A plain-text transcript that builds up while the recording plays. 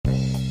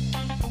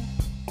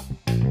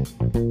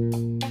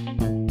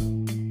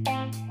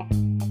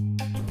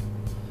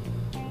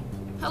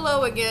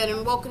Hello again,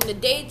 and welcome to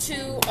day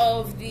 2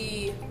 of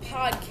the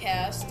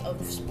podcast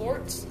of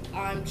sports.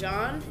 I'm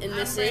John, and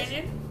this is...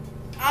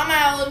 I'm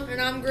Alan. And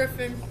I'm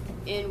Griffin.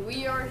 And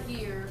we are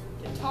here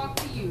to talk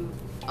to you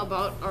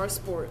about our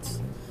sports.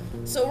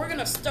 So we're going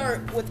to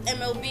start with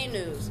MLB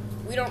news.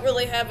 We don't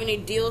really have any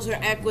deals or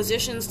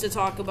acquisitions to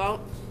talk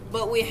about,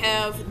 but we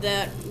have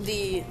that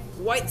the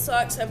White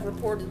Sox have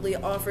reportedly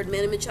offered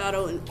Manny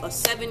Machado a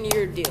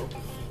 7-year deal.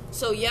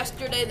 So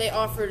yesterday they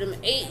offered him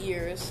 8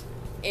 years,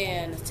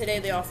 and today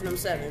they offered him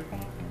 7.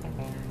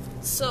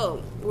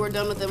 So we're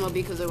done with MLB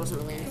because there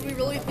wasn't really anything. Do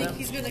we really think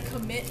he's going to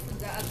commit for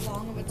that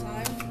long of a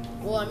time?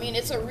 Well, I mean,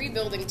 it's a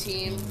rebuilding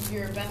team.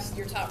 Your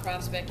top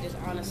prospect is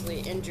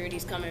honestly injured.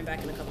 He's coming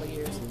back in a couple of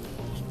years.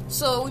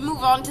 So we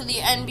move on to the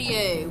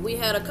NBA. We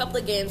had a couple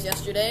of games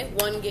yesterday.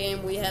 One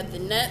game we had the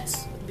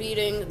Nets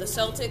beating the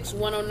Celtics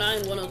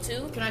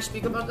 109-102. Can I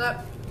speak about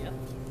that? Yep.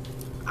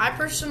 I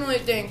personally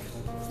think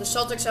the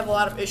Celtics have a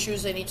lot of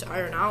issues they need to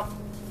iron out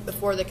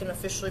before they can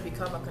officially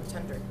become a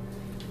contender.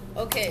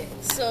 Okay,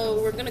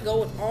 so we're gonna go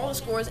with all the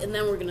scores, and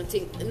then we're gonna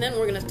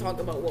talk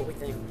about what we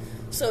think.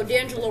 So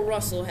D'Angelo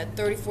Russell had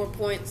 34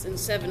 points and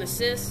 7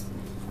 assists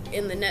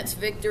in the Nets'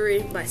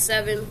 victory by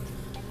 7.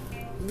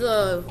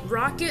 The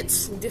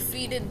Rockets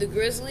defeated the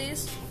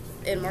Grizzlies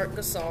and Marc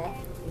Gasol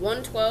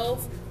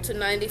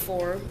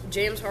 112-94.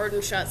 James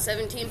Harden shot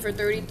 17 for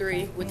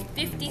 33 with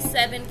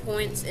 57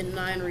 points and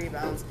 9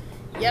 rebounds.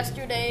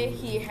 Yesterday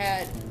he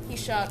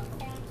shot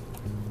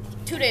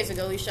 2 days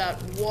ago, he shot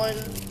 1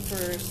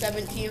 for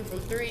 17 from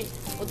 3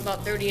 with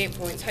about 38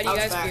 points. How do you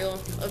guys feel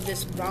of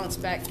this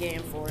bounce-back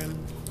game for him?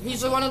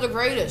 He's one of the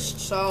greatest,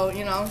 so,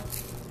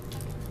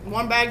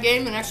 one bad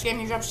game, the next game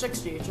he drops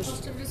 60.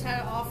 Must have just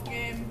had an off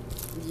game.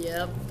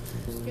 Yep.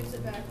 Just gets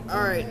it back.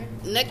 All right,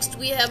 next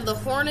we have the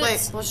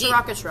Hornets. Wait, what's the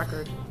Rockets'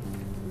 record?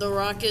 The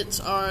Rockets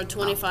are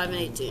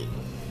 25-18.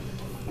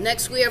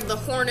 Next we have the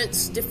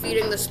Hornets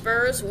defeating the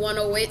Spurs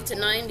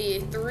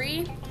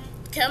 108-93.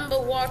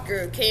 Kemba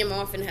Walker came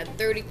off and had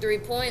 33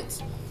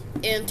 points.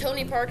 And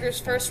Tony Parker's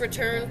first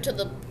return to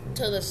the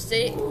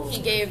state,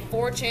 he gave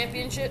 4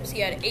 championships.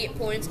 He had 8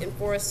 points and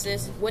 4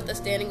 assists with a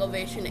standing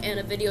ovation and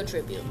a video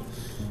tribute.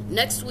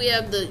 Next, we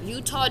have the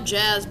Utah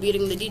Jazz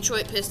beating the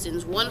Detroit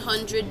Pistons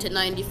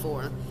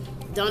 100-94.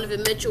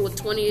 Donovan Mitchell with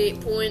 28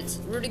 points.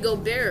 Rudy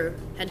Gobert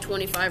had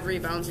 25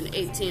 rebounds and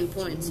 18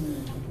 points.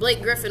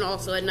 Blake Griffin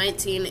also had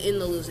 19 in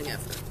the losing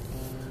effort.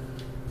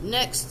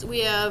 Next,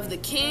 we have the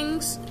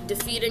Kings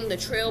defeating the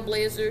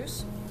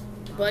Trailblazers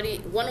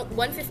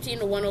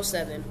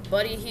 115-107.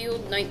 Buddy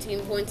Hield,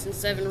 19 points and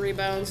 7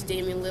 rebounds.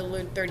 Damian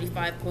Lillard,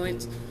 35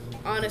 points.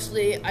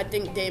 Honestly, I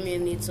think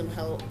Damian needs some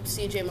help.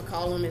 CJ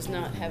McCollum is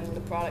not having the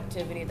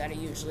productivity that he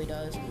usually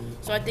does.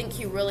 So I think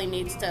he really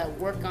needs to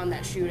work on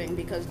that shooting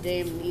because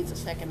Dame needs a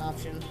second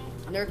option.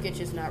 Nurkic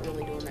is not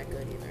really doing that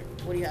good either.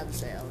 What do you have to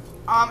say, Alan?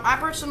 I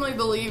personally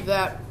believe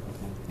that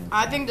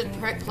I think the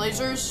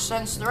Blazers,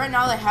 since right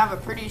now they have a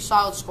pretty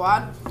solid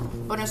squad,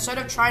 but instead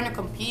of trying to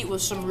compete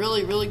with some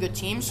really, really good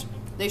teams,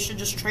 they should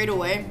just trade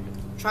away.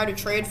 Try to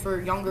trade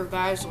for younger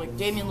guys like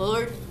Damian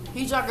Lillard.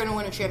 He's not going to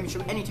win a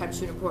championship anytime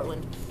soon in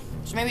Portland.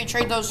 So maybe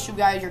trade those two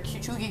guys, your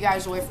 2 key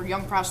guys, away for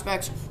young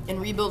prospects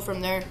and rebuild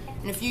from there.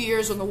 In a few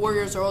years, when the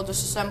Warriors are all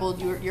disassembled,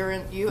 you're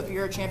a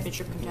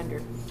championship contender.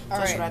 So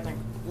that's what I think.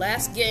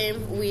 Last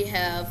game, we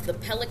have the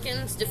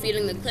Pelicans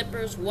defeating the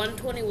Clippers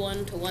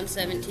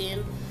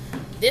 121-117.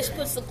 This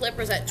puts the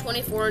Clippers at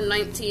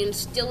 24-19,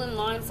 still in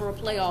line for a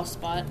playoff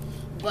spot,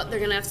 but they're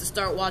going to have to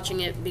start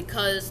watching it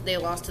because they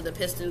lost to the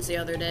Pistons the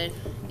other day,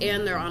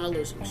 and they're on a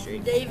losing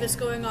streak. Davis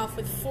going off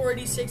with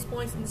 46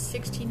 points and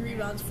 16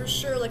 rebounds. For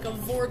sure, like a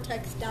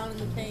vortex down in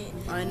the paint.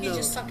 I know. He's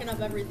just sucking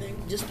up everything.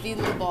 Just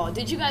feeding the ball.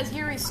 Did you guys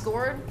hear he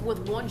scored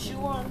with one shoe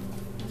on?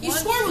 He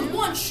scored with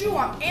one shoe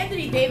on.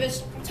 Anthony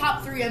Davis,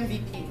 top 3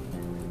 MVP.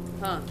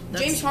 Huh.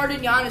 James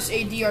Harden, Giannis,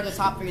 AD are the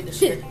top 3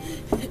 this year.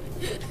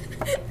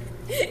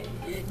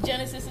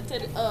 Genesis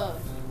Hakuna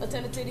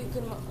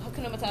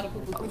Matata.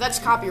 That's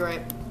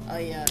copyright. Oh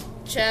yeah,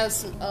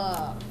 Chaz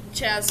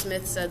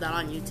Smith said that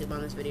on YouTube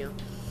on this video.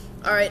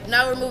 All right,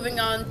 now we're moving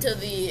on to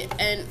the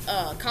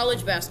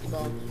college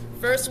basketball.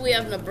 First, we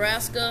have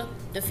Nebraska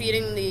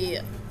defeating the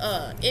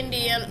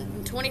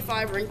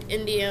 25 ranked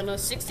Indiana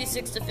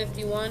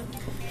 66-51,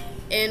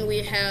 and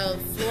we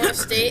have Florida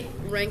State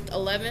ranked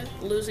 11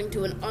 losing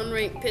to an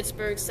unranked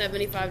Pittsburgh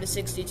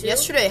 75-62.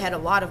 Yesterday had a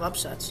lot of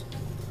upsets.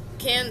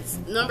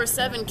 Number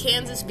 7,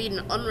 Kansas beat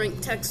an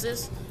unranked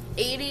Texas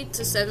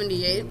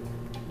 80-78.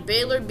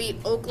 Baylor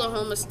beat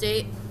Oklahoma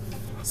State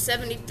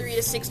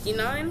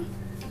 73-69.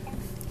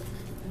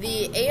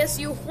 The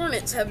ASU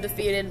Hornets have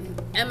defeated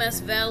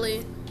MS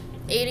Valley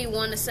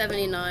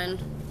 81-79.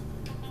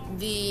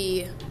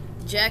 The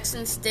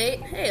Jackson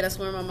State, that's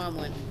where my mom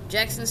went.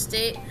 Jackson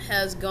State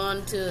has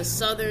gone to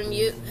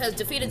has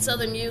defeated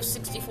Southern U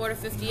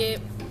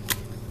 64-58.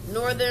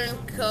 Northern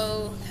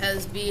Co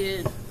has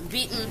beaten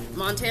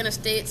Montana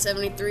State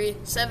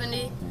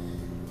 73-70.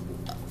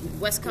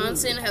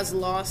 Wisconsin has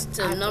lost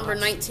to number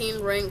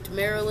 19 ranked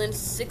Maryland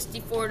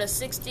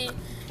 64-60.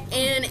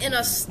 And in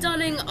a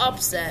stunning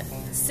upset,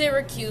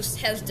 Syracuse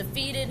has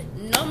defeated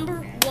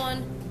number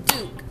 1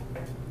 Duke.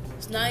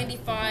 It's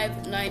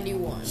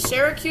 95-91.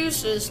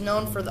 Syracuse is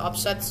known for the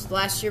upsets.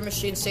 Last year,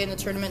 Michigan State in the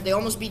tournament. They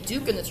almost beat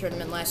Duke in the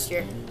tournament last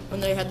year when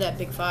they had that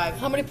Big Five.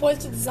 How many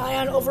points did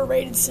Zion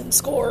overrated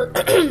score?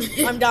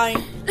 I'm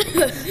dying.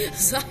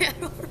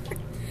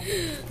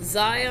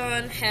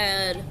 Zion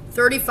had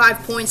 35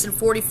 points in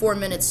 44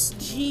 minutes.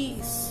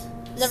 Jeez.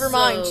 Never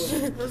mind.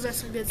 So- Those are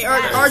some good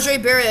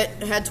RJ Barrett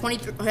had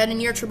had a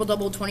near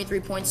triple-double, 23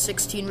 points,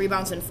 16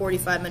 rebounds in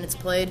 45 minutes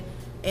played.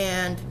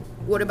 And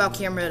what about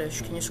Cam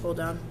Reddish? Can you scroll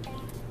down?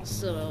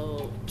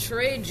 So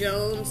Trey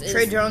Jones is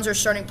Trey Jones, our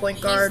starting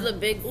point guard. he's the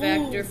big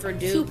factor for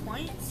Duke. 2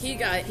 points? He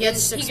got He had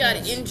 6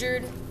 minutes.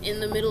 injured in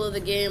the middle of the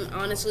game.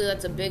 Honestly,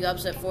 that's a big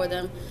upset for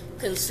them, How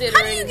do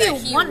considering you that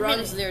get he 1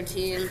 runs minute? their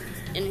team,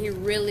 and he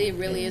really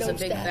is a No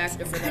big stats.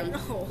 factor for them.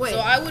 know. Wait. So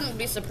I wouldn't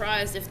be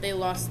surprised if they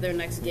lost their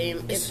next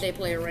game if they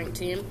play a ranked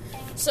team.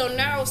 So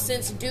now,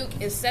 since Duke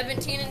is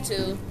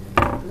 17-2,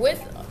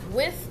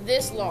 with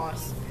this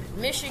loss,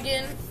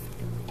 Michigan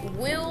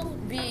will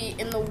be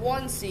in the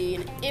 1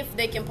 seed if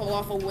they can pull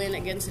off a win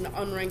against an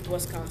unranked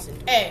Wisconsin.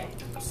 Hey,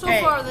 So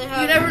hey, far they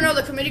have. You never know.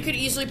 The committee could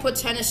easily put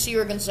Tennessee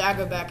or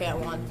Gonzaga back at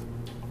 1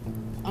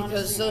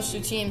 because Honestly. those 2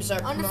 teams are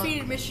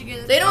Undefeated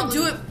Michigan. They don't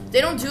do it.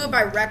 They don't do it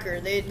by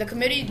record. The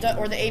committee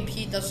or the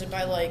AP does it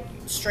by like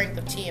strength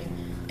of team.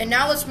 And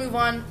now let's move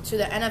on to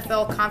the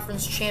NFL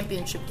Conference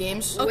Championship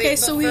games. Okay, Wait,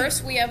 so but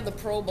first we have the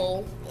Pro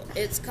Bowl.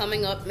 It's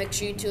coming up. Make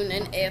sure you tune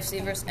in.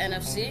 AFC versus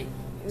NFC.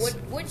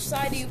 Which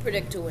side do you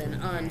predict to win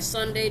on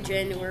Sunday,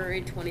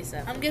 January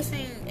 27th? I'm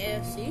guessing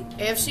AFC.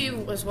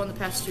 AFC was won the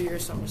past 2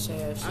 years, so I'm gonna say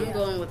AFC. I'm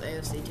going with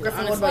AFC too.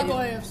 Griffin, what Honestly,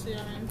 about you? AFC.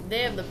 I mean. they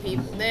have the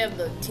people. They have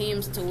the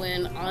teams to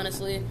win.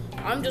 Honestly,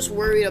 I'm just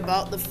worried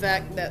about the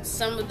fact that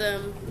some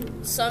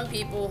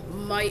people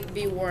might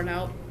be worn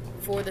out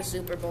for the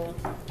Super Bowl.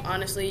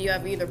 Honestly, you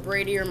have either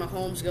Brady or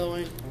Mahomes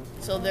going,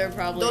 so they're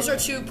probably Those are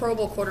 2 Pro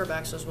Bowl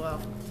quarterbacks as well.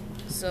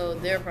 So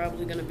they're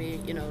probably going to be,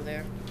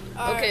 there.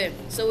 All Okay,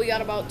 so we got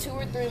about 2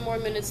 or 3 more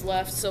minutes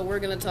left, so we're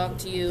going to talk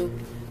to you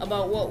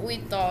about what we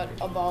thought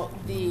about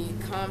the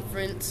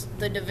conference,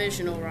 the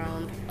divisional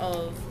round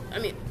of...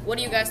 what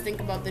do you guys think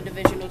about the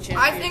divisional championship?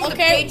 I think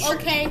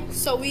Okay.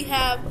 So we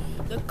have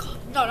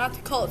not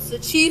the Colts, the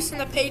Chiefs and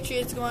the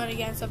Patriots going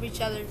against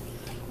each other.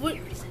 What?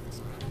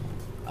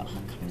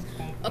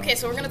 Okay,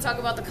 so we're going to talk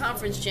about the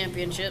conference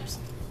championships.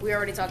 We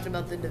already talked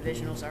about the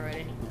divisionals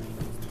already.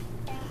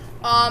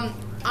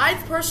 I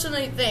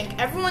personally think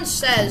everyone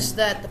says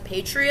that the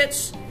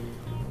Patriots,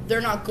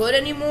 they're not good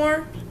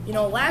anymore.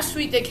 Last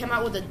week they came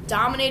out with a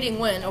dominating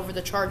win over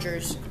the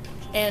Chargers,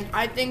 and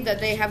I think that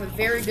they have a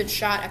very good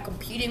shot at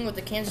competing with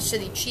the Kansas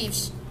City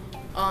Chiefs.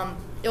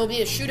 It'll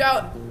be a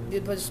shootout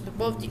because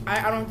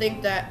I don't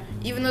think that,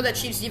 even though that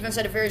Chiefs defense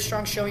had a very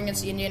strong showing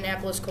against the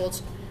Indianapolis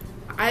Colts,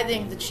 I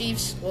think the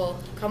Chiefs will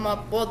come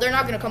up. Well, they're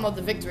not going to come up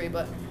with the victory,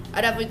 but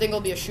I definitely think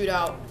it'll be a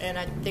shootout, and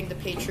I think the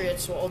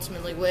Patriots will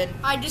ultimately win,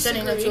 I disagree.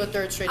 sending them to a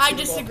 3rd straight I Super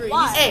Bowl. disagree.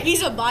 Why?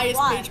 He's a biased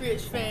Why?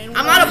 Patriots fan.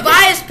 I'm not a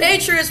biased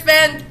Patriots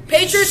fan.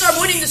 Patriots are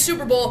winning the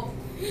Super Bowl.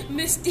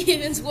 Miss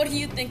Stevens, what do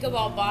you think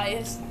about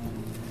bias?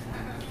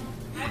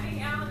 I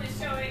think Alan is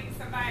showing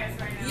some bias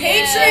right now.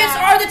 Patriots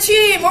are the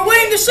team. We're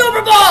winning the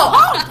Super Bowl.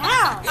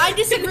 I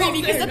disagree No,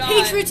 because they're the not.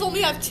 Patriots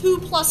only have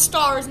 2+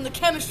 stars, and the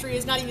chemistry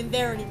is not even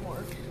there anymore.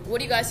 What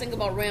do you guys think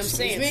about Rams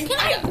Saints?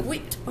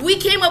 We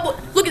came up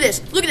with, look at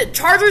this. Look at it.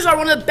 Chargers are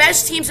one of the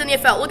best teams in the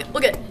NFL.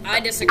 Look at it. I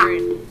disagree.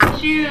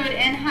 Jude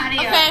and Hadia,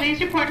 Okay.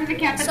 please report to the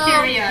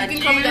cafeteria. you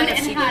can cover Jude that and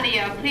if you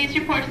Hadia, please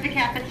report to the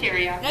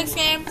cafeteria. Next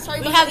game, Sorry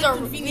we about have the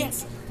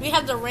inconvenience. we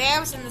have the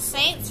Rams and the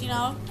Saints.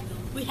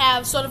 We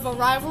have sort of a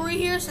rivalry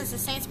here since the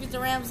Saints beat the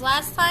Rams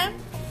last time.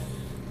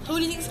 Who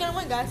do you think is gonna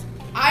win, guys?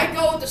 I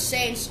go with the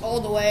Saints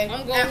all the way.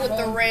 I'm going At with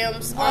the home.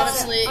 Rams. Well,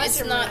 Honestly, I it's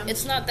said not Rams.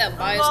 it's not that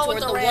biased going toward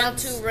with the the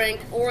Rams. 1-2 rank,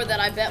 or that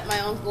I bet my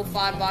uncle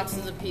 5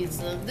 boxes of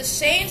pizza. The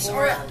Saints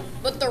are.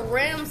 But the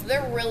Rams,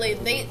 they're really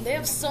they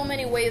have so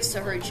many ways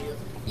to hurt you.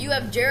 You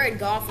have Jared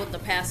Goff with the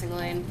passing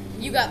lane.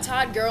 You got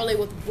Todd Gurley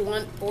with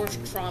blunt force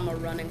trauma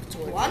running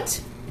towards you.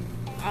 What?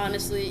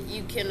 Honestly,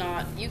 you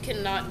cannot do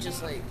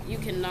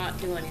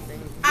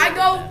anything. I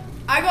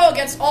go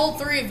against all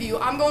 3 of you.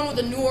 I'm going with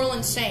the New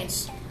Orleans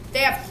Saints. They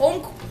have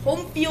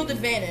home field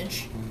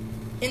advantage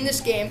in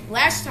this game.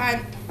 Last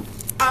time,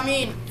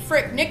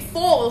 Nick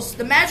Foles,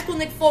 the magical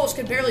Nick Foles,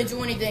 could barely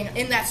do anything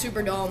in that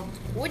Superdome.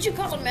 Would you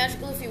call it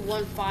magical if he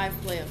won 5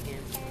 playoff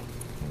games?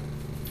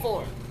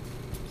 4.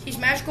 He's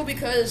magical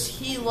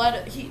because I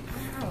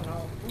don't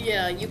know.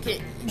 Yeah, you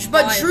can.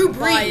 But Drew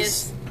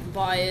Brees.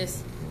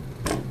 Bias.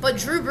 But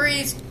Drew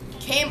Brees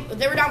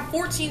they were down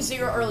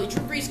 14-0 early.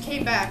 Drew Brees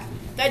came back.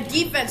 That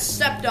defense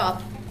stepped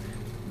up.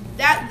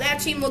 That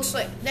team looks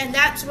like, and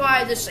that's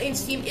why the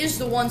Saints team is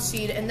the 1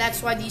 seed, and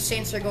that's why these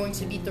Saints are going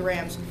to beat the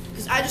Rams.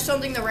 Because I just don't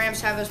think the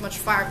Rams have as much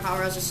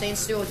firepower as the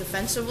Saints do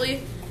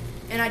defensively.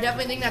 And I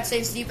definitely think that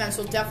Saints defense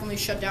will definitely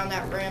shut down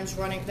that Rams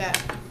running, that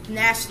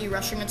nasty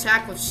rushing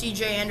attack with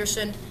C.J.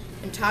 Anderson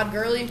and Todd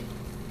Gurley.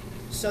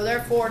 So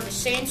therefore, the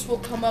Saints will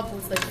come up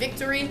with a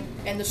victory,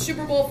 and the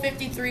Super Bowl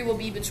 53 will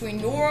be between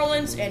New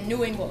Orleans and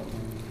New England.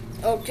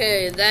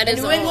 Okay, that And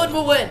is New England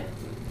will win.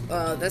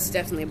 That's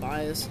definitely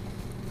biased.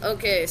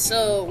 Okay,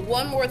 so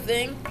one more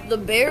thing. The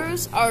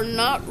Bears are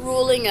not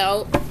ruling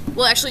out...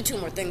 Well, actually, two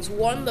more things.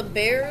 One, the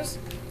Bears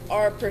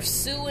are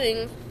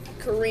pursuing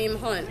Kareem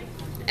Hunt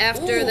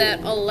after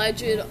that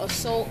alleged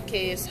assault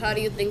case. How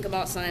do you think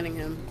about signing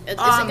him? Is it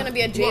going to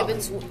be a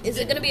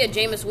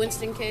Jameis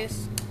Winston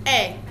case?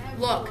 Hey,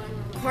 look,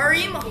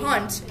 Kareem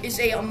Hunt is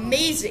a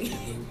amazing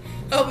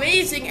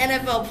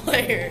NFL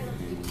player.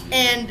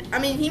 And, I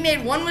mean, he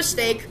made one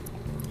mistake.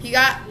 He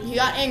got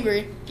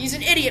angry. He's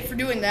an idiot for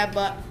doing that,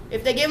 but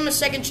if they give him a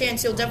second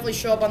chance, he'll definitely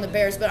show up on the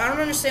Bears. But I don't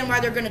understand why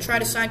they're going to try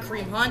to sign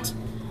Kareem Hunt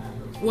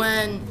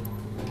when...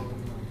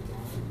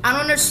 I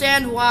don't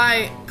understand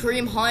why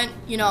Kareem Hunt,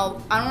 I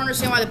don't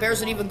understand why the Bears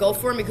would even go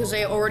for him because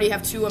they already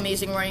have two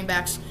amazing running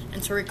backs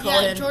and Tariq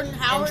Cohen. Jordan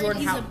Howard,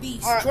 he's a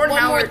beast. Jordan one more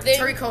Howard, thing.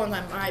 Tariq Cohen,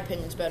 in my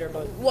opinion, is better,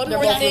 but One they're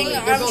more both thing,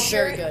 really, they're both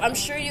very good. I'm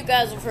sure you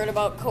guys have heard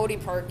about Cody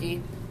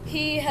Parkey.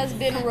 He has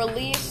been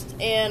released,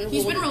 and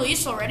He's been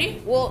released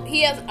already? Well,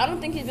 he has. I don't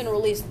think he's been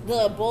released.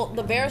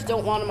 The Bears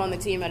don't want him on the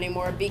team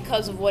anymore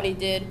because of what he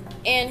did,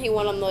 and he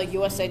went on the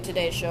USA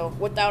Today show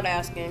without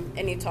asking,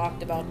 and he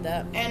talked about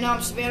that. And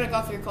Savannah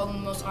Guthrie called him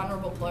the most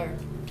honorable player.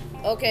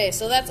 Okay,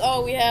 so that's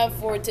all we have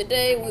for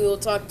today. We will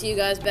talk to you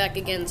guys back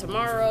again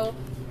tomorrow,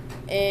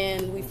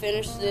 and we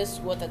finish this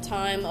with a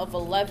time of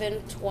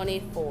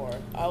 11:24.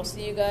 I'll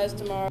see you guys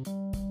tomorrow.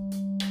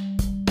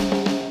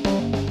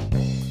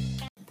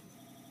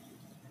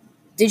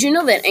 Did you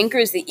know that Anchor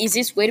is the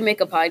easiest way to make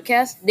a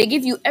podcast? They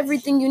give you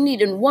everything you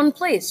need in one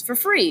place for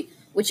free,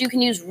 which you can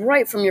use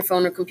right from your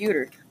phone or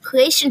computer.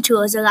 Creation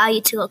tools allow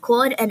you to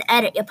record and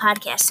edit your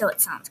podcast so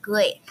it sounds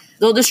great.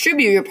 They'll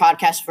distribute your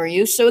podcast for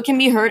you so it can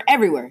be heard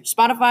everywhere.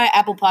 Spotify,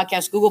 Apple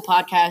Podcasts, Google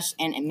Podcasts,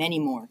 and many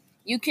more.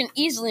 You can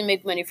easily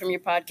make money from your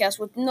podcast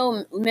with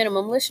no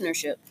minimum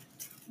listenership.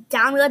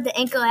 Download the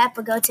Anchor app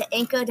or go to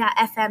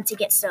anchor.fm to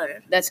get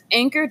started. That's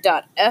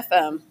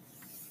anchor.fm.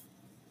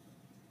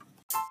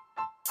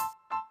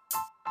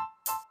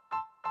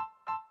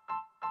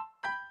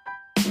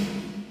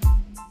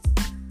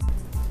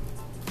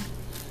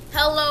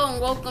 Hello and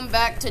welcome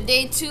back to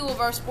day 2 of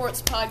our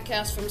sports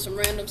podcast from some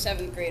random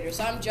 7th graders.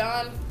 I'm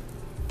John.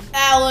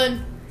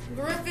 Alan.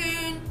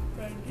 Griffin.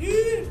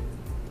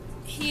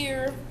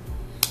 Here,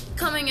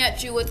 coming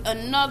at you with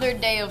another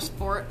day of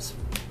sports.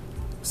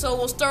 So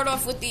we'll start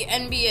off with the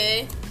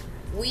NBA.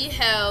 We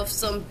have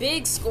some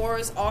big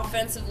scores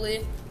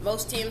offensively.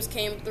 Most teams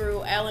came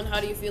through. Alan,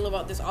 how do you feel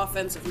about this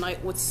offensive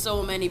night with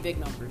so many big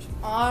numbers?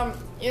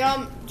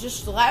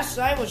 Just last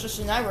night was just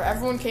a night where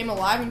everyone came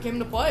alive and came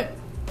to play.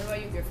 What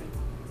about you, Griffin?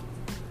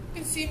 You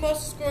can see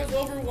most scores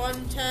over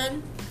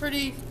 110.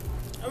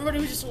 Everybody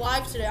was just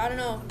alive today. I don't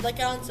know. Like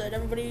Alan said,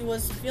 everybody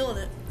was feeling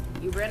it.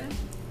 You, Brennan?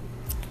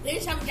 They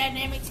just have a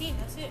dynamic team.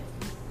 That's it.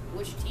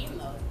 Which team,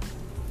 though?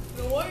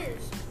 The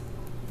Warriors.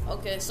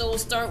 Okay, so we'll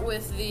start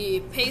with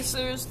the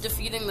Pacers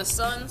defeating the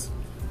Suns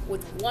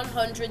with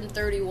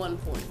 131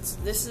 points.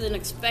 This is an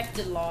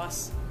expected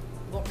loss,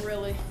 but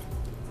really,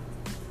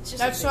 it's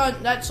just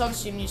that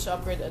Suns team needs to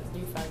upgrade that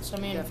defense. I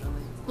mean, definitely.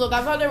 Look,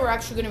 I thought they were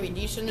actually going to be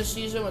decent this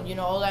season with,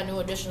 all that new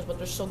additions, but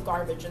they're still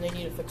garbage and they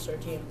need to fix their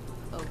team.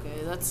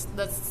 Okay, that's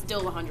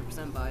still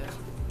 100% biased.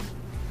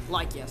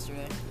 Like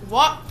yesterday.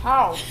 What?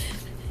 How?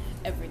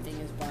 Everything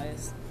is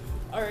biased.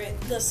 Alright,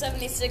 the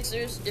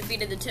 76ers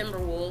defeated the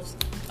Timberwolves.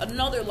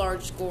 Another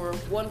large score,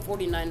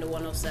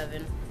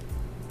 149-107.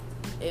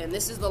 And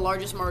this is the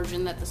largest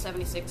margin that the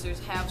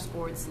 76ers have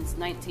scored since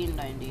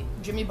 1990.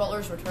 Jimmy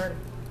Butler's return.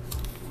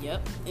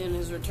 Yep, in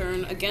his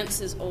return against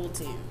his old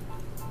team.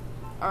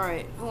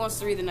 Alright, who wants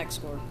to read the next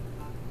score?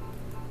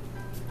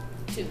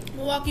 2.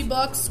 Milwaukee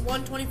Bucks,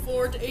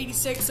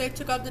 124-86. They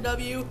took out the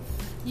W.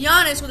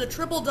 Giannis with a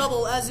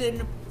triple-double, as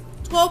in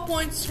 12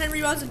 points, 10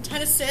 rebounds, and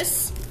 10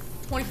 assists.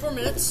 24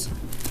 minutes.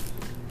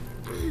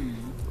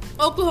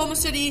 Oklahoma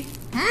City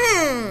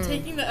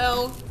taking the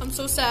L. I'm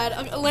so sad.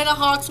 Atlanta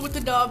Hawks with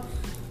the dub.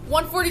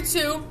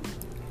 142.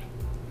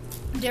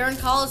 Darren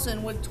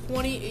Collison with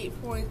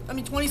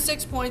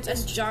 26 points.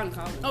 That's John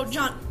Collins. Oh,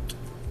 John.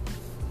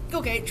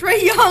 Okay,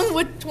 Trae Young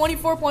with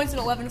 24 points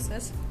and 11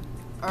 assists.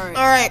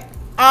 Alright.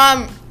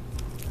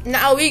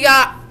 Now we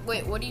got...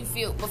 Wait, what do you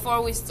feel,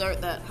 before we start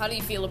that, how do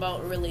you feel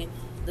about really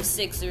the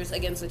Sixers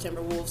against the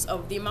Timberwolves,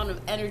 of the amount of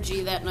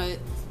energy that night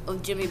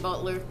of Jimmy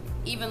Butler,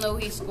 even though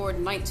he scored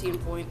 19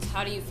 points,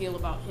 how do you feel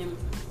about him?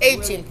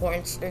 18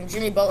 points, and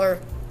Jimmy Butler,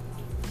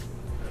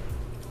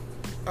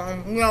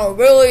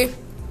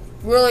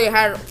 really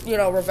had,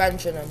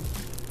 revenge in him.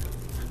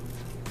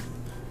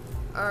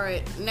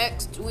 Alright,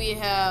 next we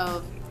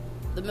have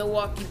the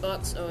Milwaukee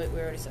Bucks. Oh, wait, we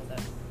already said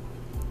that.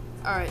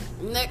 Alright,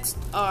 next,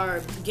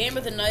 our game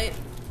of the night.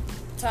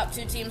 Top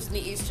 2 teams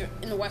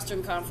in the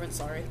Western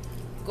Conference,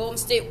 Golden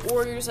State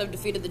Warriors have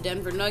defeated the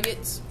Denver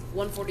Nuggets,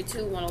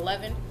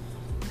 142-111.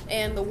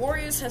 And the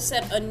Warriors have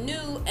set a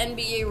new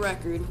NBA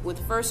record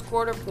with first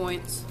quarter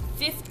points,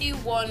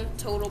 51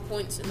 total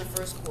points in the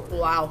first quarter.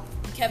 Wow.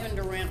 Kevin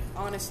Durant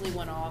honestly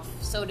went off.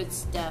 So did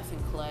Steph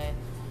and Clay.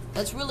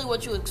 That's really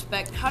what you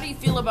expect. How do you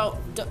feel about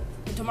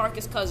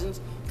DeMarcus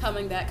Cousins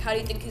coming back? How do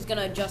you think he's going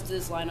to adjust to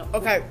this lineup?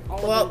 Okay, with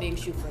all well, of them being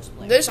shoot first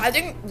players. I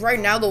think right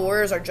now the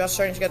Warriors are just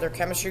starting to get their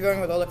chemistry going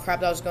with all the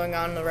crap that was going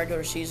on in the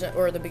regular season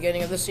or the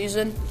beginning of the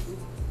season.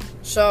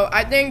 So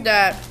I think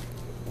that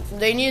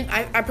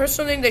I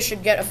personally think they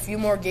should get a few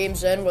more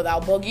games in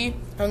without Boogie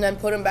and then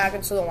put him back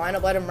into the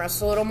lineup, let him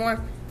rest a little more,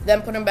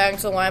 then put him back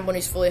into the lineup when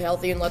he's fully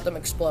healthy and let them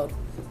explode.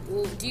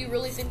 Well, do you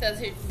really think that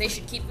they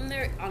should keep him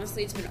there?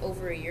 Honestly, it's been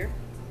over a year.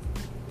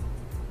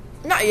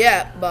 Not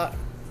yet, but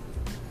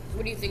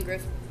What do you think,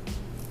 Griff?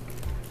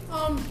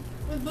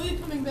 With Boogie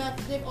coming back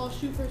to take all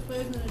shoot first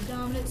players and a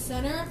dominant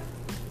center,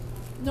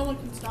 no one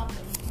can stop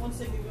them once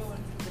they get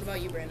going. What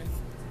about you, Brandon?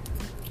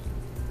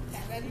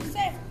 I didn't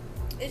say.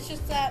 It's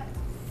just that,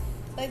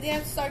 like, they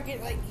have to start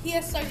getting, like, he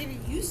has to start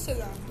getting used to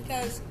them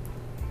because,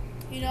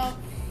 you know,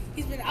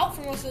 he's been out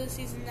for most of the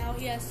season now.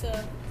 He has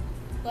to,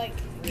 like,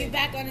 get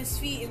back on his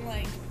feet and,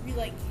 like, be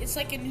like, it's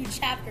like a new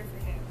chapter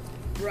for him.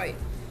 Right.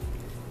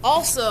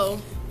 Also,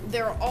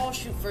 they're all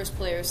shoot first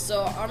players,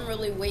 so I'm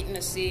really waiting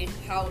to see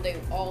how they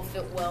all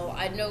fit well.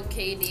 I know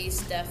KD,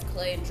 Steph,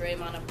 Clay, and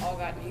Draymond have all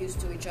gotten used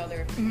to each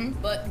other,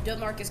 but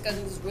DeMarcus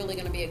Cousins is really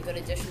going to be a good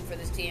addition for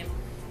this team.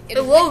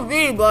 it will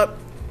be, but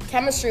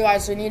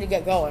chemistry-wise, they need to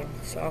get going.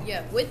 So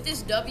Yeah, with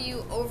this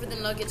W over the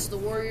Nuggets, the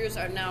Warriors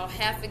are now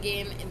half a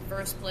game in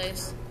first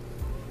place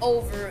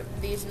over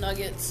these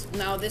Nuggets.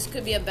 Now, this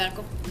could be a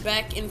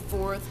back and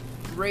forth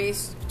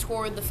race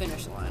toward the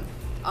finish line.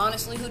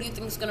 Honestly, who do you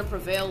think is going to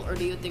prevail, or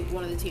do you think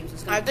one of the teams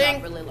is going to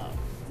drop really low?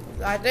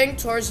 I think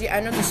towards the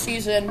end of the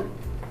season,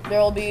 there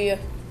will be.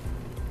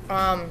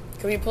 Can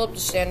we pull up the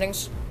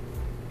standings?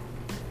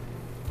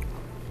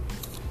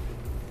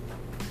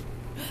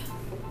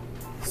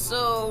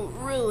 So,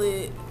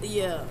 really,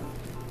 yeah.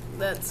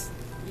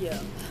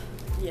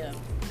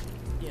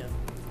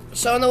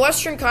 So in the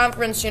Western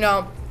Conference,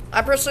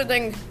 I personally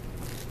think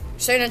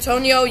San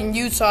Antonio and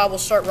Utah will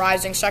start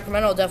rising.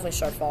 Sacramento will definitely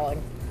start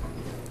falling.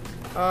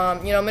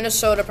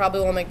 Minnesota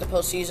probably won't make the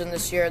postseason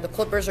this year. The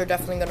Clippers are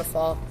definitely going to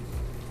fall.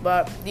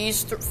 But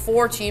these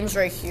four teams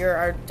right here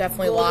are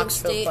definitely Golden locks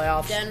State, for the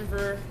playoffs.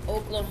 Denver,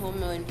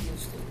 Oklahoma, and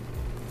Houston.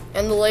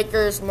 And the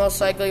Lakers most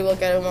likely will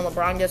get it when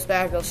LeBron gets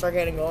back. They'll start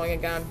getting going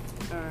again.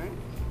 All right.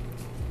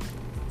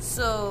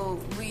 So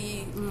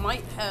we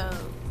might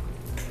have.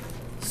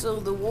 So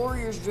the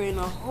Warriors drained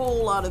a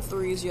whole lot of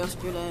threes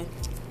yesterday.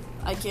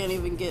 I can't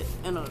even get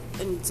an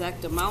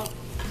exact amount.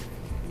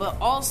 But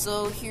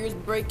also, here's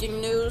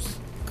breaking news.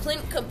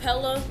 Clint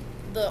Capella,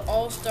 the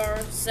All-Star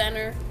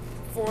center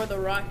for the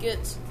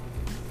Rockets,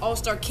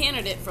 All-Star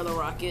candidate for the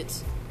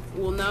Rockets,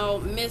 will now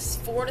miss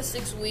 4 to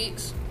 6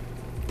 weeks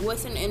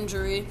with an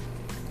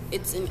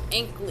It's an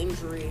ankle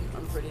injury,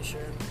 I'm pretty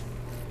sure.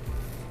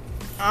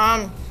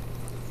 I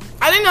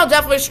think they'll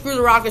definitely screw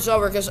the Rockets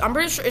over because I'm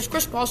pretty sure, is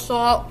Chris Paul still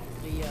out?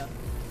 Yeah.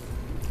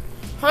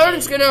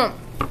 Harden's going to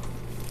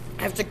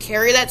have to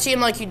carry that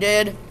team like he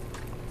did,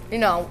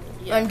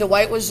 when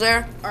Dwight was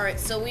there. All right,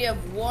 so we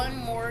have one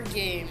more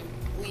game.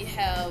 We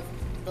have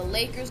the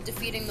Lakers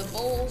defeating the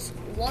Bulls,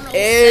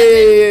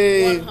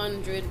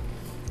 107-100.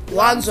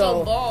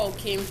 Lonzo Ball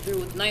came through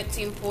with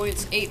 19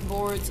 points, 8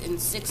 boards, and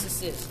 6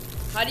 assists.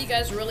 How do you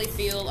guys really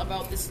feel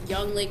about this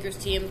young Lakers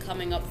team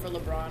coming up for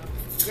LeBron?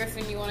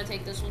 Griffin, you want to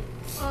take this one?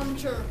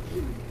 Sure.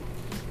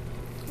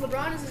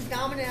 LeBron is as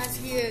dominant as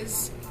he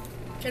is,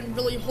 can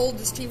really hold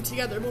this team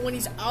together. But when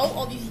he's out,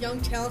 all these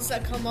young talents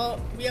that come up,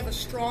 we have a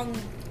strong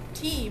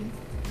team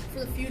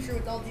for the future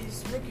with all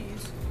these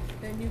rookies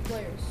and new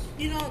players.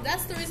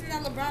 That's the reason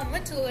that LeBron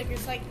went to the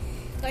Lakers. Like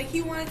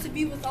he wanted to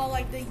be with all,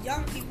 like, the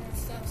young people and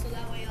stuff, so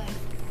that way, like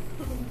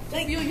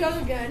Feel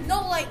young again.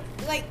 no, like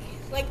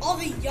all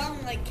the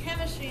young, like,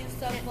 chemistry and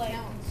stuff, And like,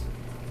 talents.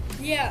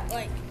 yeah,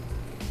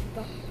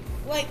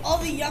 like all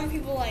the young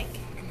people, like,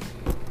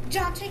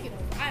 John, take it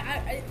over.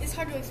 It's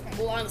hard to explain.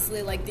 Well,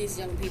 honestly, like, these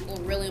young people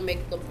really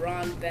make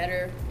LeBron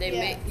better.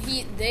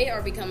 They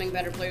are becoming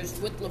better players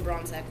with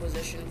LeBron's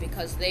acquisition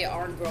because they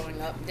are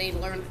growing up. They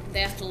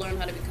have to learn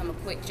how to become a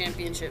quick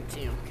championship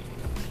team.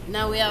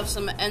 Now we have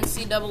some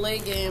NCAA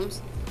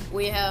games.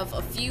 We have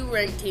a few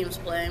ranked teams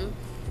playing.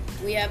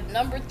 We have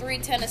number 3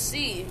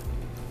 Tennessee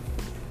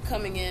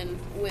coming in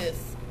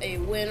with a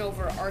win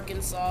over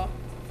Arkansas.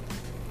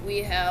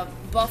 We have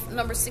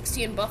number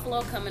 16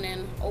 Buffalo coming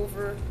in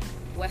over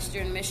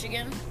Western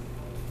Michigan.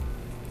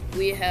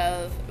 We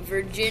have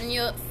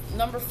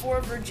number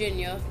 4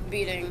 Virginia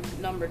beating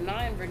number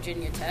 9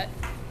 Virginia Tech.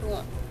 Who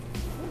won?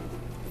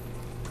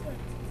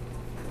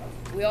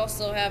 We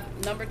also have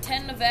number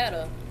 10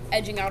 Nevada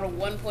edging out a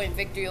 1-point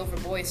victory over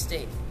Boise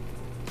State.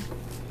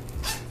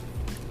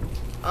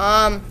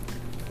 Now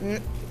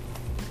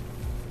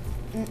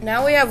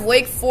we have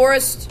Wake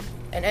Forest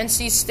and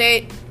NC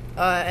State.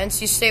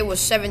 NC State was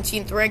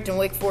 17th ranked, and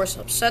Wake Forest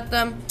upset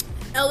them.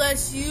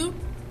 LSU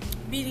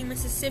beating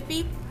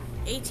Mississippi,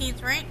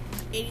 18th ranked,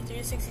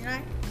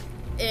 83-69.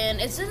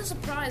 And it's a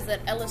surprise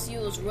that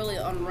LSU is really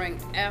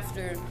unranked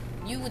after.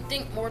 You would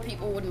think more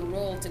people would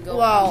enroll to go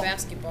on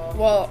basketball.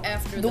 Well,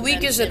 after the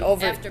week isn't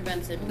over. After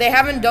Benson. They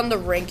haven't done the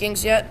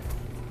rankings yet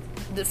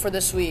for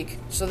this week,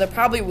 so they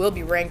probably will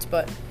be ranked.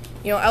 But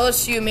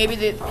LSU, maybe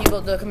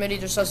the committee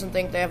just doesn't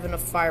think they have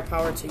enough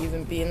firepower to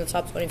even be in the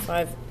top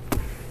 25.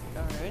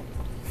 All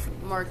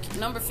right.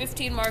 Number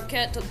 15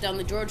 Marquette took down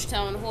the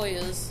Georgetown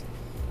Hoyas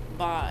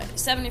by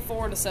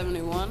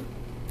 74-71,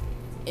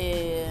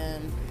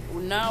 and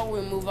now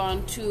we move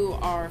on to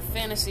our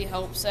fantasy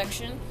help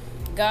section.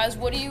 Guys,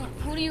 who do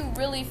you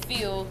really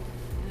feel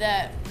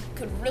that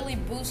could really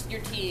boost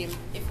your team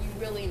if you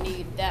really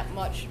need that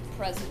much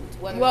presence,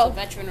 whether it's a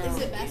veteran or Is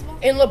it basketball?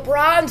 In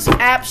LeBron's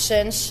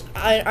absence,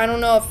 I don't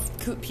know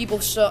if people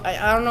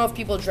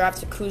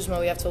drafted Kuzma.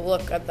 We have to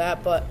look at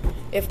that, but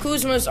if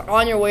Kuzma's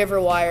on your waiver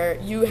wire,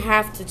 you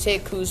have to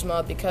take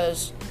Kuzma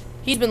because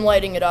he's been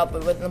lighting it up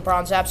with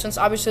LeBron's absence.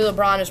 Obviously,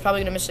 LeBron is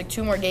probably going to miss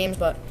 2 more games,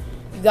 but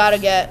you got to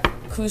get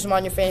Kuzma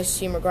on your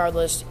fantasy team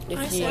regardless.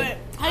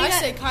 I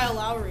say Kyle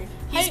Lowry.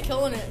 He's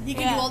killing it. He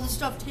can do all this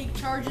stuff, take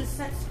charges,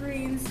 set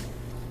screens.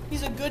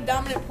 He's a good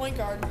dominant point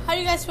guard. How do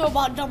you guys feel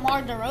about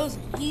DeMar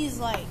DeRozan? He's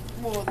like...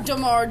 Well,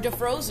 DeMar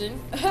DeFrozen.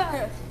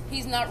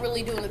 He's not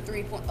really doing a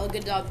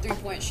good job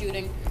 3-point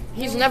shooting.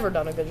 He's never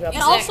done a good job.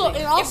 And also, if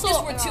this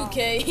were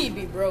 2K, he'd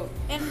be broke.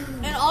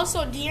 And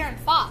also De'Aaron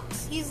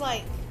Fox. He's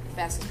like...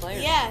 Fastest player.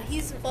 Yeah,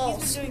 he's been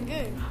doing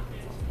good.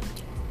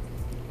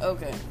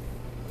 Okay.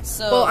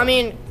 So... Well, I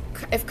mean...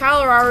 If Kyle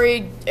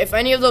Lowry, if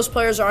any of those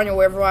players are on your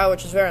waiver wire,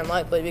 which is very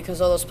unlikely because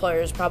all those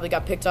players probably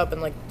got picked up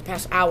in like the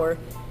past hour,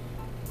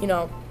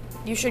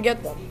 you should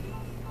get them.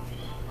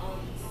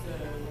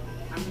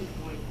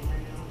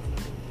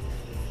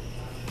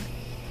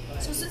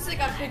 So since they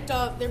got picked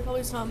up, they're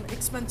probably some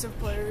expensive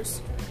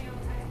players.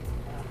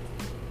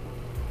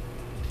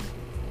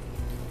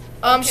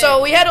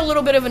 So we had a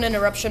little bit of an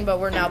interruption, but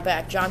we're now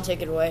back. John,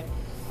 take it away.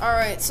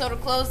 Alright, so to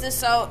close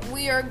this out,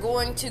 we are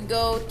going to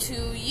go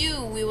to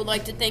you. We would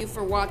like to thank you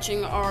for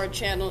watching our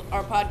channel,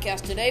 our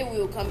podcast today. We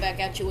will come back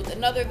at you with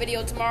another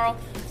video tomorrow.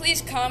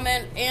 Please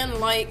comment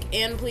and like,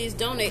 and please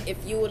donate if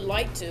you would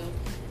like to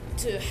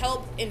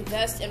help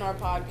invest in our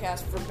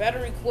podcast for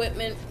better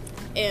equipment,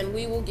 and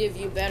we will give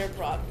you better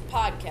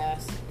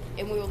podcasts.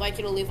 And we would like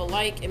you to leave a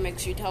like and make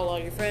sure you tell all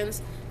your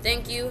friends.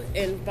 Thank you,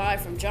 and bye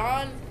from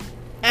John,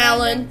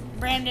 Alan,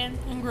 Brandon,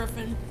 And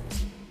Griffin.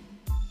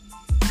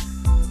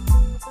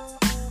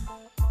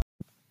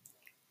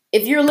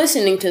 If you're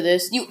listening to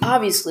this, you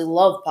obviously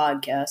love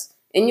podcasts,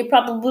 and you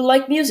probably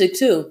like music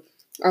too.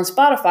 On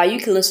Spotify, you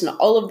can listen to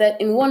all of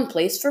that in one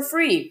place for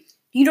free.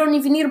 You don't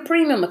even need a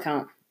premium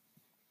account.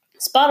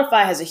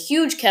 Spotify has a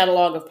huge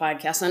catalog of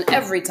podcasts on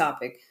every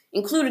topic,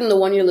 including the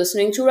one you're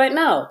listening to right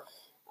now.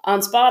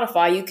 On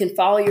Spotify, you can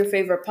follow your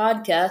favorite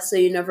podcast so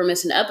you never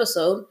miss an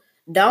episode,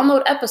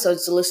 download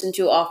episodes to listen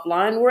to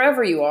offline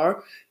wherever you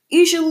are,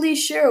 easily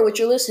share what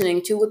you're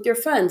listening to with your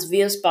friends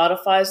via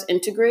Spotify's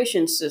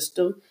integration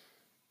system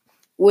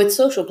with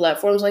social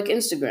platforms like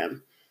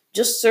Instagram.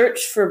 Just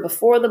search for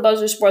Before the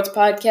Buzzer Sports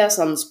Podcast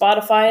on the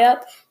Spotify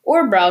app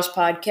or browse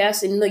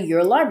podcasts in the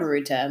Your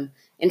Library tab.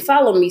 And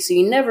follow me so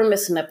you never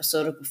miss an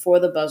episode of Before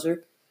the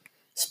Buzzer.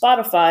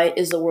 Spotify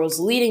is the world's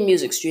leading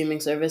music streaming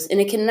service, and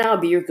it can now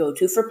be your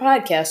go-to for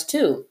podcasts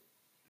too.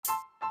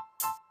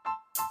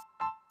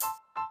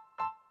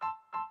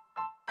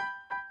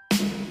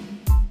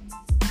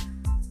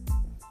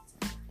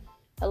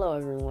 Hello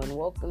everyone,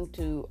 welcome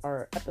to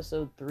our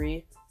episode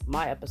 3,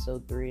 my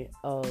episode 3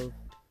 of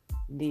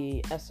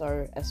the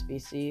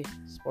SRSBC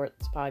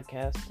Sports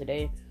Podcast.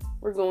 Today,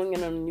 we're going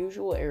in an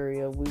unusual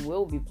area. We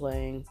will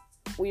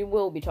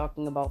be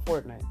talking about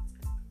Fortnite.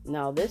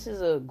 Now, this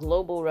is a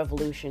global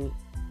revolution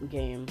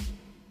game.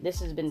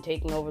 This has been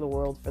taking over the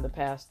world for the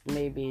past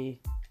maybe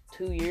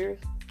 2 years.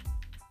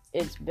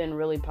 It's been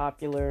really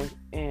popular,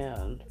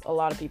 and a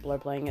lot of people are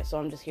playing it, so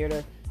I'm just here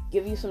to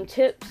give you some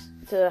tips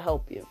to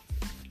help you.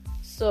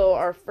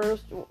 So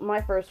my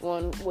first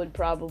one would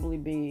probably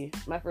be,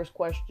 my first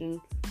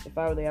question, if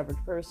I were the average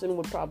person,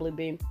 would probably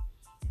be,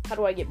 how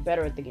do I get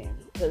better at the game?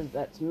 Because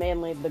that's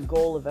mainly the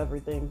goal of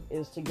everything,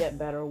 is to get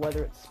better,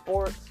 whether it's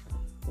sports,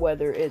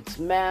 whether it's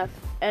math,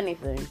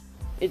 anything.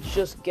 It's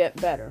just get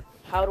better.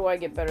 How do I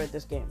get better at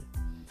this game?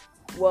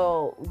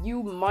 Well,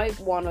 you might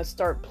want to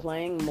start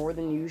playing more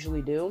than you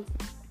usually do.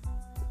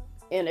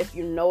 And if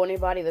you know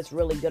anybody that's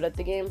really good at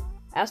the game,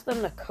 ask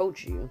them to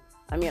coach you.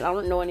 I mean, I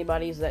don't know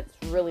anybody that's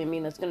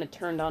that's going to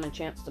turn down a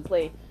chance to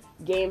play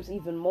games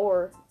even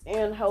more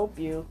and help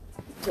you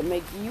to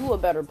make you a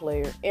better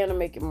player and to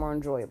make it more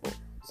enjoyable.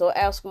 So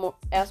ask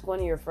one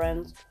of your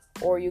friends,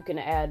 or you can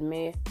add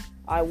me.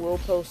 I will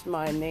post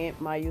my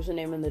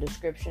username in the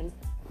description.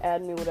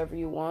 Add me whatever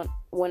you want,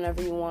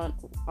 whenever you want,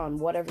 on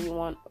whatever you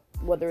want,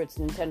 whether it's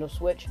Nintendo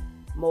Switch,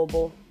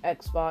 mobile,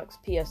 Xbox,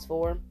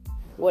 PS4,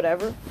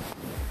 whatever.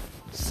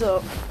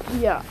 So,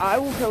 yeah, I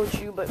will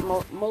coach you, but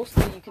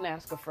mostly you can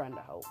ask a friend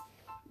to help,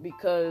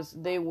 because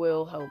they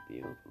will help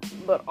you.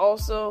 But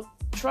also,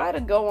 try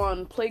to go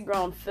on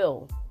Playground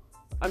Phil.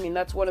 I mean,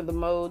 that's one of the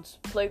modes.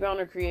 Playground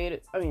or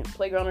creative.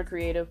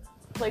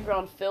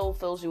 Playground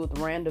fills you with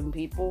random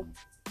people,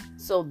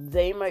 so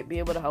they might be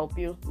able to help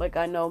you. Like,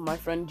 I know my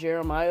friend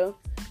Jeremiah,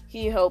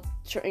 he helped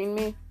train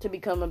me to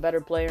become a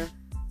better player,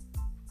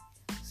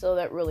 so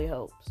that really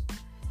helps.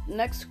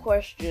 Next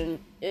question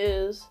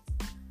is,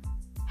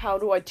 how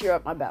do I tier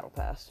up my battle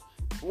pass?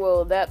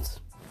 Well, that's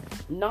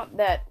not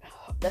that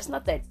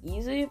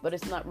easy, but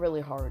it's not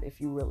really hard if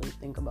you really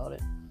think about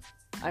it.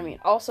 I mean,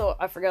 also,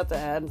 I forgot to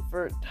add,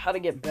 for how to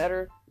get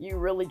better, you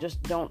really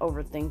just don't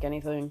overthink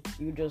anything.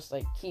 You just,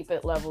 like, keep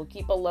it level,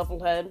 keep a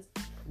level head.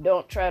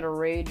 Don't try to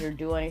rage or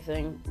do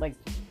anything, like,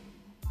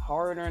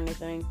 hard or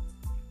anything.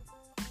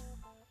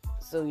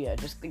 So, yeah,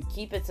 just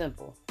keep it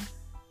simple.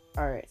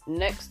 Alright,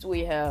 next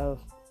we have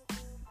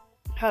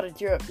how to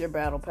tier up your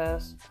battle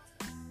pass.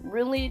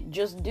 Really,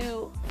 just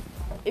do,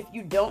 if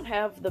you don't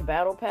have the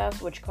battle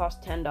pass, which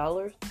costs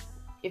 $10,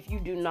 if you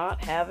do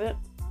not have it,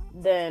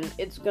 then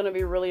it's going to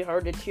be really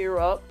hard to tier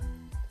up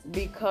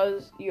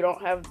because you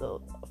don't have the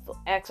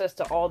access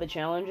to all the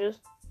challenges.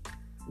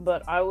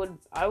 But I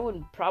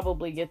would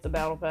probably get the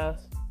battle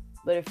pass.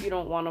 But if you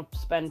don't want to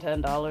spend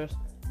 $10,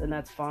 then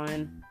that's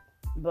fine.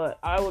 But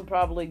I would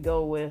probably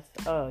go with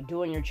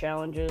doing your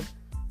challenges.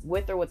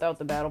 With or without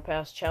the battle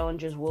pass,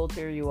 challenges will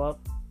tier you up.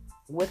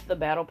 With the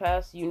battle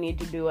pass, you need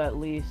to do at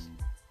least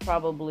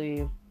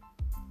probably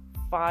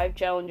 5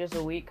 challenges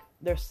a week.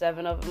 There's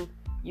 7 of them.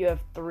 You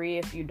have 3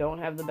 if you don't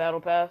have the battle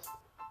pass.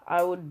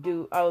 I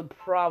would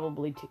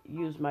probably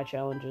use my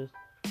challenges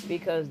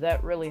because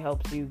that really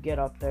helps you get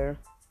up there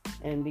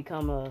and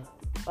become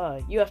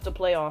you have to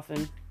play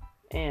often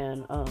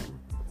and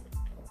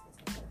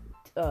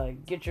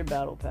get your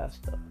battle pass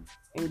stuff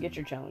and get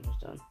your challenges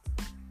done.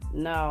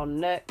 Now,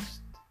 next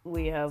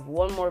we have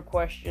one more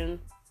question.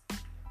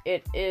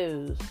 It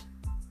is,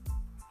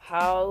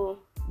 how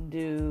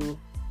do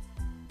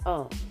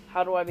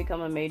I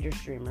become a major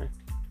streamer?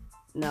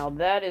 Now,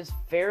 that is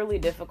fairly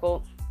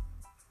difficult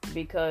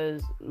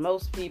because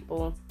most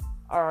people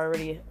are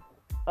already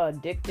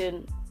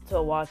addicted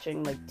to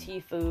watching, like,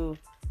 Tfue,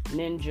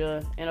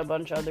 Ninja, and a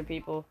bunch of other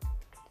people.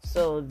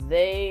 So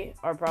they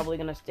are probably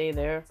going to stay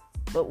there.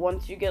 But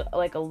once you get,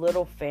 like, a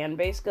little fan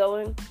base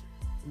going,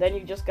 then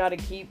you just got to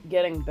keep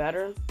getting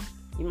better.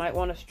 You might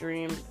want to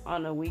stream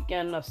on a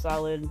weekend a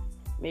solid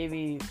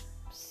maybe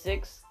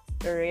 6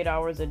 or 8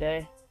 hours a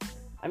day.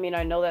 I mean,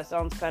 I know that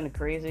sounds kind of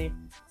crazy,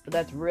 but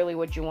that's really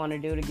what you want to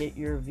do to get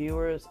your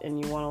viewers,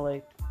 and you want to,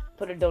 like,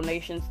 put a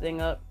donations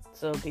thing up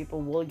so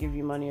people will give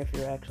you money if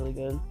you're actually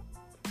good.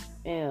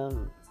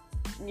 And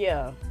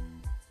yeah,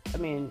 I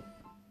mean,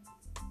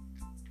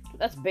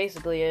 that's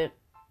basically it.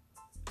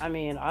 I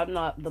mean, I'm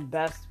not the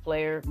best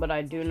player, but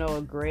I do know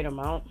a great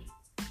amount,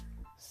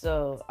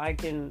 so I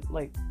can,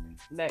 like,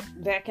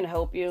 that can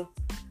help you.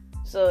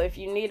 So if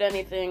you need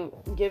anything,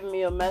 give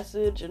me a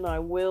message and I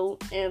will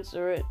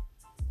answer it.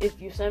 If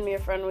you send me a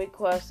friend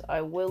request,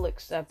 I will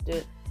accept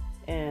it.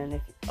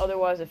 And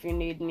if you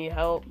need any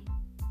help,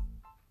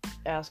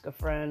 ask a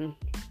friend.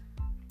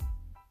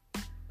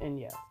 And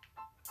yeah.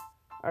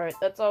 Alright,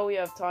 that's all we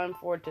have time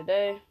for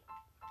today.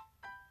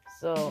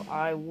 So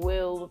I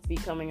will be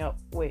coming up.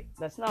 Wait,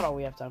 that's not all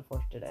we have time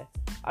for today.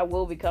 I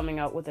will be coming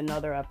out with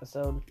another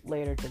episode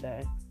later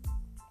today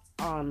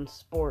on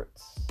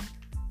sports.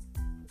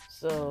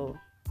 So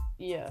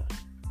yeah.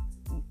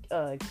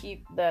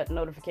 Keep that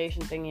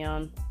notification thingy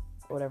on,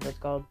 whatever it's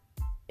called,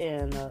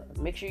 and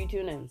make sure you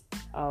tune in.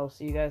 I'll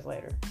see you guys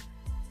later.